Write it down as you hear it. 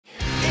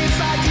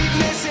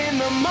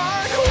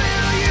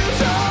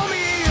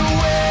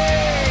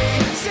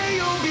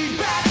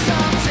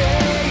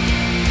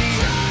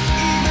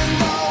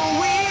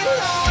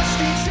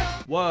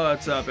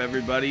What's up,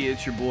 everybody?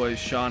 It's your boys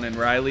Sean and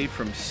Riley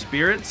from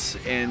Spirits,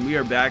 and we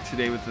are back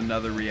today with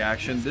another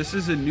reaction. This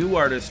is a new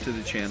artist to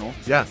the channel.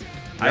 Yeah.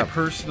 I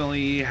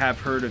personally have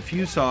heard a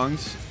few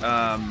songs,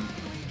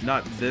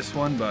 not this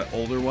one, but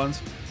older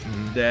ones,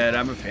 that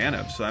I'm a fan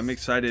of. So I'm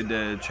excited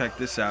to check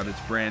this out. It's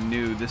brand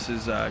new. This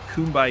is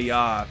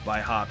Kumbaya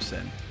by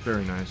Hopsin.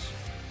 Very nice.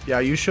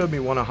 Yeah, you showed me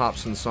one of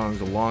Hopsin's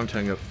songs a long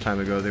time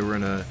ago. They were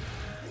in a,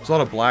 there's a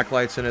lot of black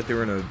lights in it. They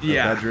were in a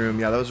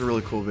bedroom. Yeah, that was a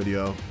really cool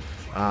video.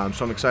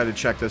 So I'm excited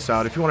to check this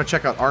out. If you want to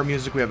check out our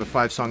music, we have a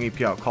 5-song EP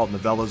out called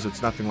Novellas.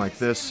 It's nothing like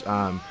this.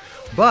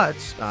 But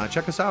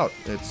check us out.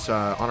 It's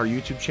on our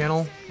YouTube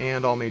channel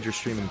and all major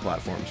streaming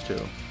platforms too.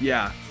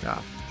 Yeah.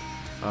 Yeah.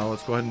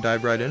 Let's go ahead and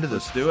dive right into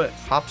this. Let's do it.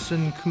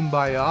 Hopsin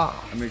Kumbaya.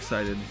 I'm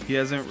excited. He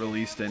hasn't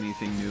released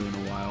anything new in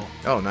a while.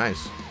 Oh,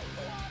 nice.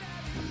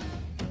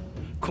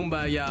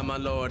 Kumbaya, my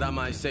lord, I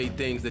might say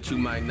things that you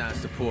might not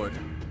support.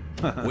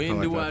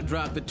 When do I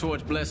drop the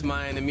torch, bless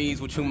my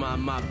enemies with whom I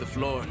mop the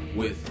floor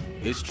with?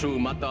 It's true,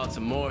 my thoughts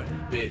are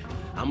morbid.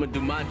 I'ma do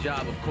my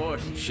job, of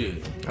course,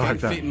 shit. Can't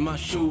fit in my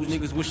shoes,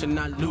 niggas wishing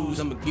I lose,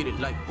 I'ma get it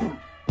like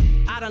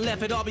I done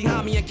left it all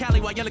behind me in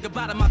Cali while yelling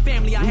goodbye to my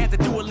family. I had to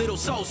do a little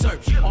soul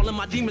search. All of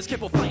my demons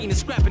kept on fighting and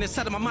scrapping.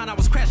 Inside of my mind I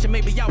was crashing,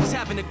 maybe I was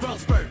having a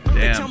growth spurt.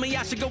 They tell me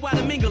I should go out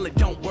and mingle, it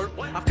don't work.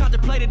 I've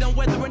contemplated on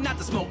whether or not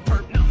to smoke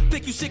perp.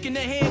 Think you sick in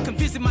the head, come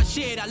visit my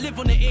shed. I live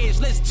on the edge,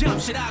 let's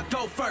jump, shit, I'll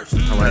go first.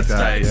 I like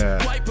that,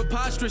 yeah. White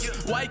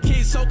preposterous, white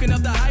kids soaking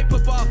up the hype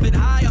up off it.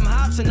 Hi, I'm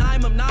Hopsin,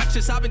 I'm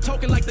obnoxious. I've been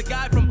talking like the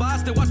guy from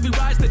Boston. Watch me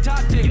rise to top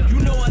 10.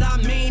 You know what I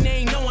mean,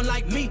 ain't no one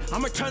like me.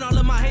 I'ma turn all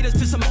of my haters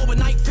to some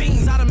overnight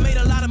fiends. I done made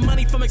a lot of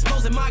money from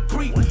exposing my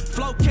grief.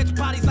 Flow catch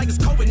bodies like it's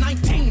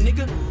COVID-19,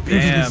 nigga.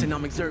 Listen,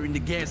 I'm exerting the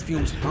gas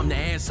fumes. I'm the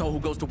asshole who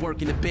goes to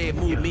work in the bed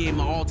mood. Me and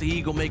my alter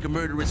ego make a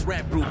murderous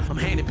rap group. I'm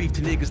handing beef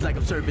to niggas like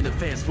I'm serving a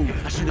fast food.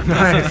 I should have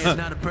been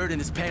not a burden,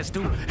 it's past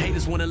due.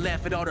 Haters wanna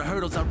laugh at all the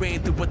hurdles I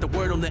ran through, but the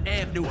word on the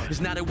avenue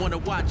is now they wanna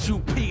watch you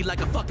pee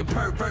like a fucking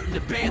pervert in the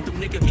bathroom,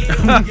 nigga.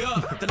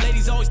 Yeah. The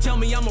ladies always tell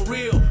me I'm a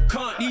real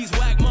cunt. These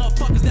whack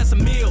motherfuckers, that's a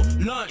meal.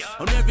 Lunch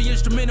on every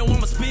instrumental,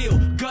 I'ma spill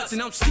guts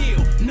and I'm still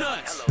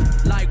nuts.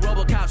 Like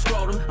RoboCop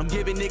scrotum, I'm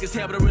giving niggas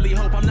hell, but I really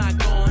hope I'm not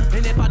going.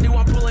 And if I do,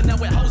 I'm pulling up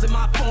with hoes in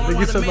my form. I think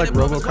you said like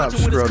RoboCop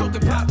scrotum.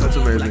 That's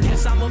amazing. I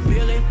guess I'm a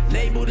villain,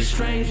 labeled as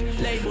strange,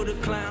 labeled a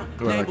clown,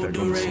 labeled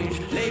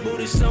deranged, labeled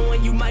as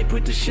someone you might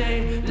put to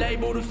shame,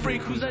 labeled a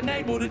freak who's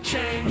unable to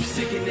change. I'm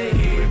sick in their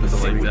head, but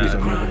sick with this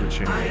crime.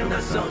 I am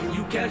not something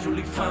you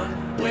casually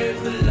find.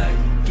 Where's the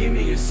light? Give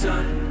me a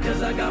sign,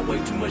 cause I got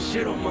way too much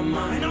shit on my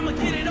mind. And I'ma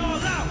get it all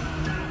out.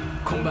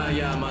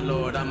 Kumbaya, my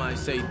lord, I might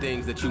say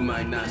things that you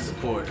might not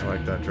support. I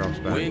like that, drops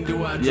back. When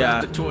do I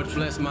drop the torch,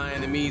 bless my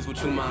enemies with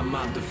whom I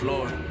mop the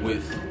floor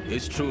with?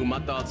 It's true, my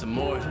thoughts are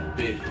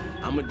morbid.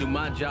 I'ma do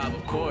my job,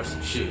 of course,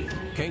 shit.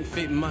 Can't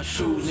fit in my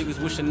shoes,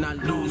 niggas wishing I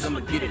lose,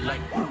 I'ma get it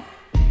like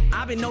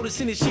I've been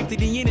noticing this shift in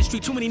the industry.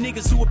 Too many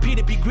niggas who appear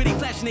to be gritty,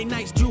 flashing they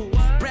nice jewels,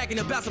 bragging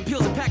about some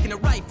pills and packing a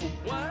rifle.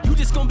 You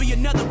just gonna be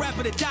another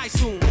rapper to die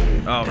soon.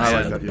 Oh, I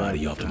like that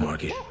body off the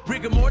market.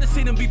 Rigor mortis,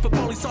 see them beef for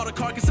police saw the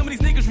carcass. Some of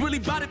these niggas really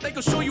bought it, they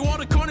gon' show you all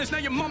the corners. Now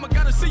your mama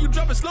gotta see you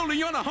dropping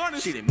slowly on a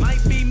harness. Shit, it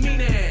might be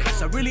mean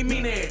ass, I really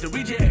mean it. The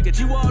reject that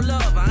you all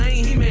love, I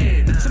ain't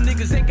He-Man. Some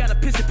niggas ain't got a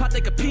piss and pot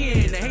they can pee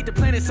in. They hate the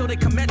planet, so they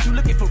come at you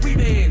looking for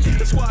revenge.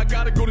 That's why I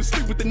gotta go to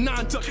sleep with the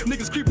 9-tuck.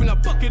 Niggas creeping,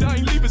 I fuck it, I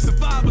ain't leaving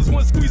survivors.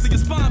 One squeeze of your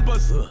spine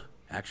bust.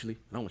 Actually,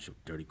 I don't want your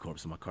dirty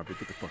corpse on my carpet.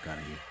 Get the fuck out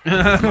of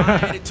here.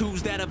 My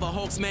attitude's that of a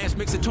Hulk smash,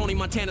 mixing Tony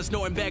Montana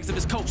snorting bags of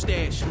his coke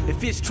stash.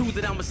 If it's true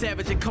that I'm a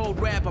savage at cold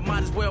rap, I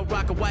might as well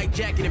rock a white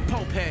jacket and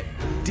pope hat.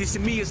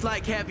 Dissing me is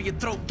like having your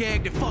throat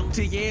gagged and fucked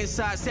till your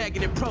inside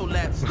sagging and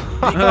prolapse.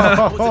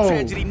 Was a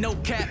tragedy, no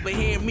cap, but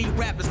hearing me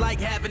rap is like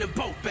having them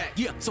both back.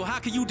 Yeah, so how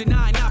can you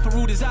deny not for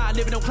rude as I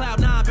living on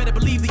cloud 9? Better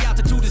believe the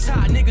altitude is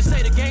high. Niggas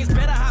say the game's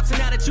better, Hopsin,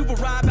 now that you've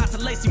arrived. Out to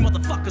lacy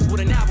motherfuckers with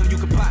an album you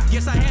can buy.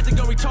 Yes, I had to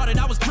go retarded,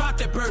 I was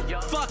dropped at birth.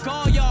 Fuck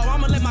all y'all,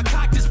 I'ma let my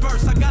cock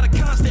disperse. I got a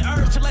constant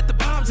urge to let the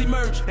bombs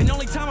emerge. And the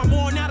only time I'm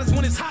worn out is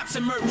when it's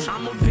Hopsin merch.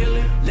 I'm a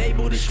villain,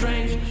 labeled as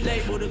strange,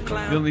 labeled a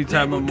clown. The only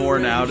time I'm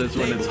worn out is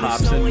when it's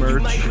Hopsin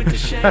merch.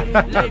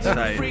 That's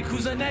tight. Freak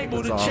who's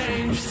unable to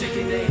change. I'm sick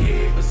in their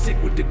head, but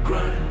sick with the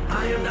grind.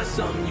 I am not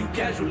something you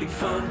casually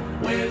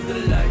find. Where's the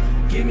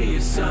light? Give me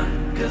a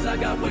sign, cause I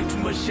got way too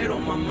much shit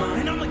on my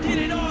mind. And I'ma get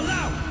it all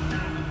out.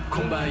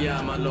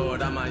 Kumbaya, my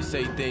lord, I might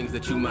say things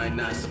that you might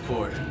not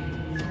support.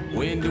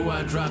 When do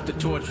I drop the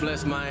torch,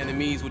 bless my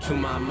enemies with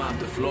whom I mop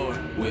the floor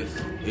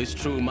with? It's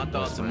true, my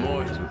thoughts are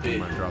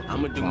morbid.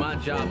 I'ma do my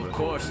job, of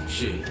course,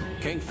 shit.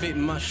 Can't fit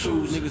in my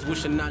shoes, niggas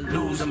wishing I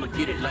lose, I'ma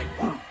get it like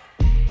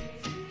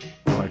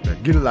I like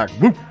that, get it like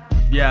whoop.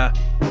 Yeah.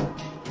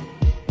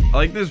 I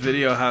like this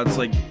video, how it's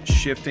like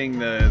shifting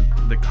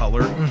the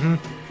color.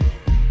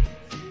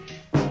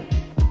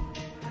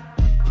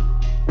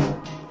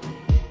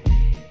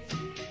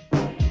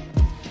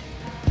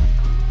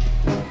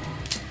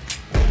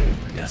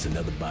 That's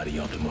another body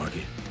off the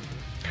market.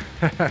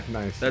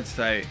 Nice. That's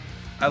tight.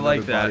 I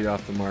like that. Body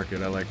off the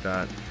market. I like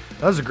that.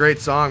 That was a great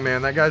song,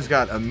 man. That guy's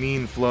got a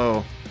mean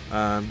flow.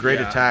 Great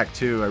attack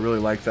too. I really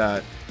like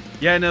that.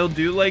 Yeah, and he'll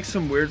do like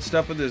some weird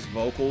stuff with his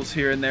vocals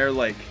here and there,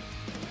 like,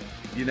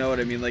 you know what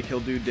I mean? Like he'll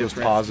do different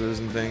those pauses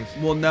and things.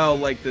 Well, no,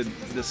 like the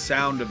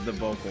sound of the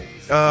vocal.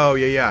 Oh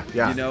yeah.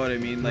 You know what I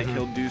mean? Like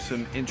he'll do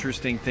some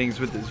interesting things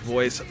with his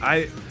voice.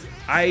 I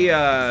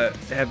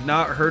have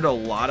not heard a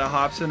lot of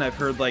Hopsin. I've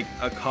heard like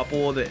a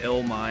couple of the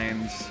Ill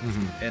Minds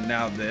and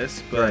now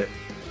this, but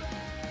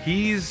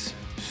he's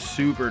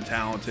super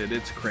talented.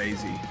 It's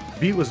crazy.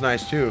 Beat was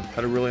nice too.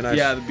 Had a really nice.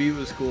 Yeah, the beat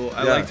was cool.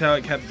 I liked how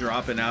it kept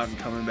dropping out and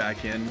coming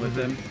back in with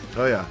him.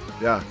 Oh yeah.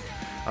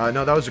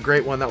 No, that was a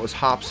great one. That was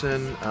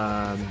Hopsin.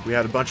 We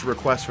had a bunch of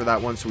requests for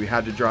that one, so we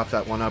had to drop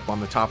that one up on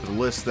the top of the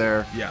list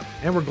there. Yeah.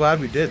 And we're glad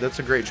we did. That's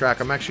a great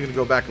track. I'm actually going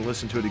to go back and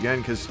listen to it again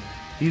because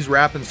he's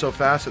rapping so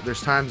fast that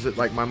there's times that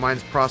like my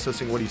mind's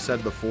processing what he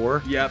said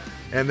before. Yep.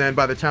 And then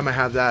by the time I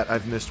have that,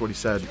 I've missed what he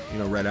said,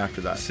 right after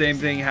that. Same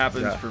thing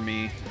happens for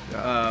me.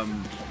 Yeah.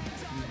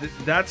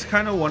 That's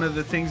kind of one of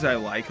the things I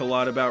like a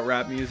lot about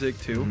rap music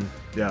too.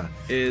 Yeah.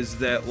 Is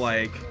that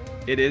like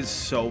it is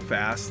so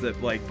fast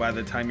that like by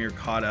the time you're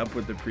caught up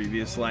with the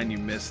previous line, you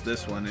miss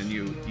this one, and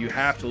you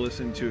have to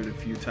listen to it a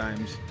few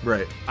times.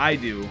 Right. I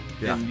do,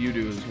 and you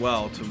do as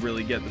well, to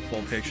really get the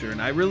full picture.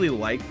 And I really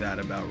like that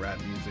about rap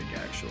music,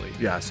 actually.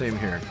 Yeah, same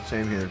here.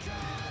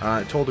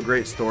 It told a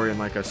great story, and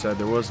like I said,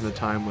 there wasn't a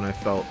time when I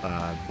felt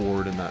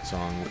bored in that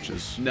song, which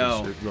is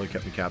it really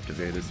kept me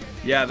captivated.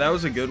 Yeah, that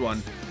was a good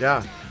one.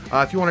 Yeah.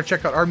 If you want to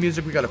check out our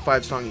music, we got a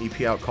 5-song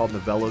EP out called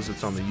Novellas.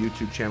 It's on the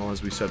YouTube channel,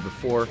 as we said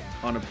before.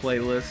 On a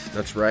playlist.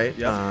 That's right.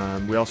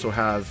 Yep. We also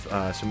have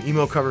some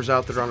emo covers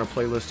out that are on a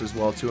playlist as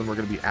well, too, and we're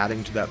going to be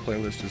adding to that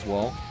playlist as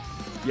well.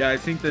 Yeah, I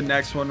think the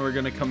next one we're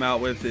going to come out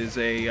with is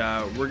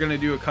we're going to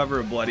do a cover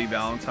of Bloody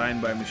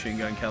Valentine by Machine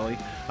Gun Kelly.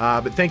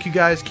 But thank you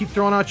guys. Keep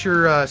throwing out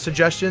your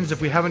suggestions.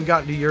 If we haven't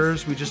gotten to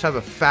yours, we just have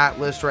a fat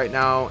list right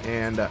now,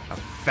 and a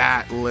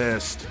fat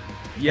list.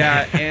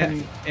 Yeah,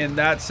 and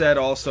that said,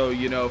 also,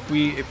 if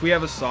we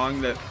have a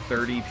song that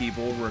 30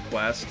 people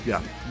request,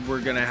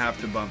 we're gonna have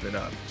to bump it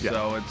up. Yeah.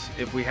 So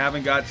if we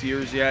haven't got to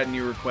yours yet and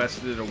you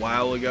requested it a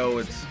while ago,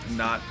 it's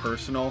not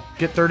personal.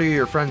 Get 30 of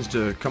your friends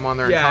to come on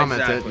there and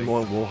comment it, and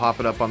we'll hop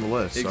it up on the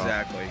list.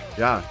 Exactly.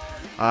 So,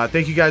 yeah.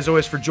 Thank you guys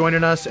always for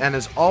joining us, and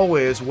as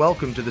always,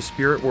 welcome to the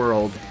spirit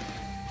world.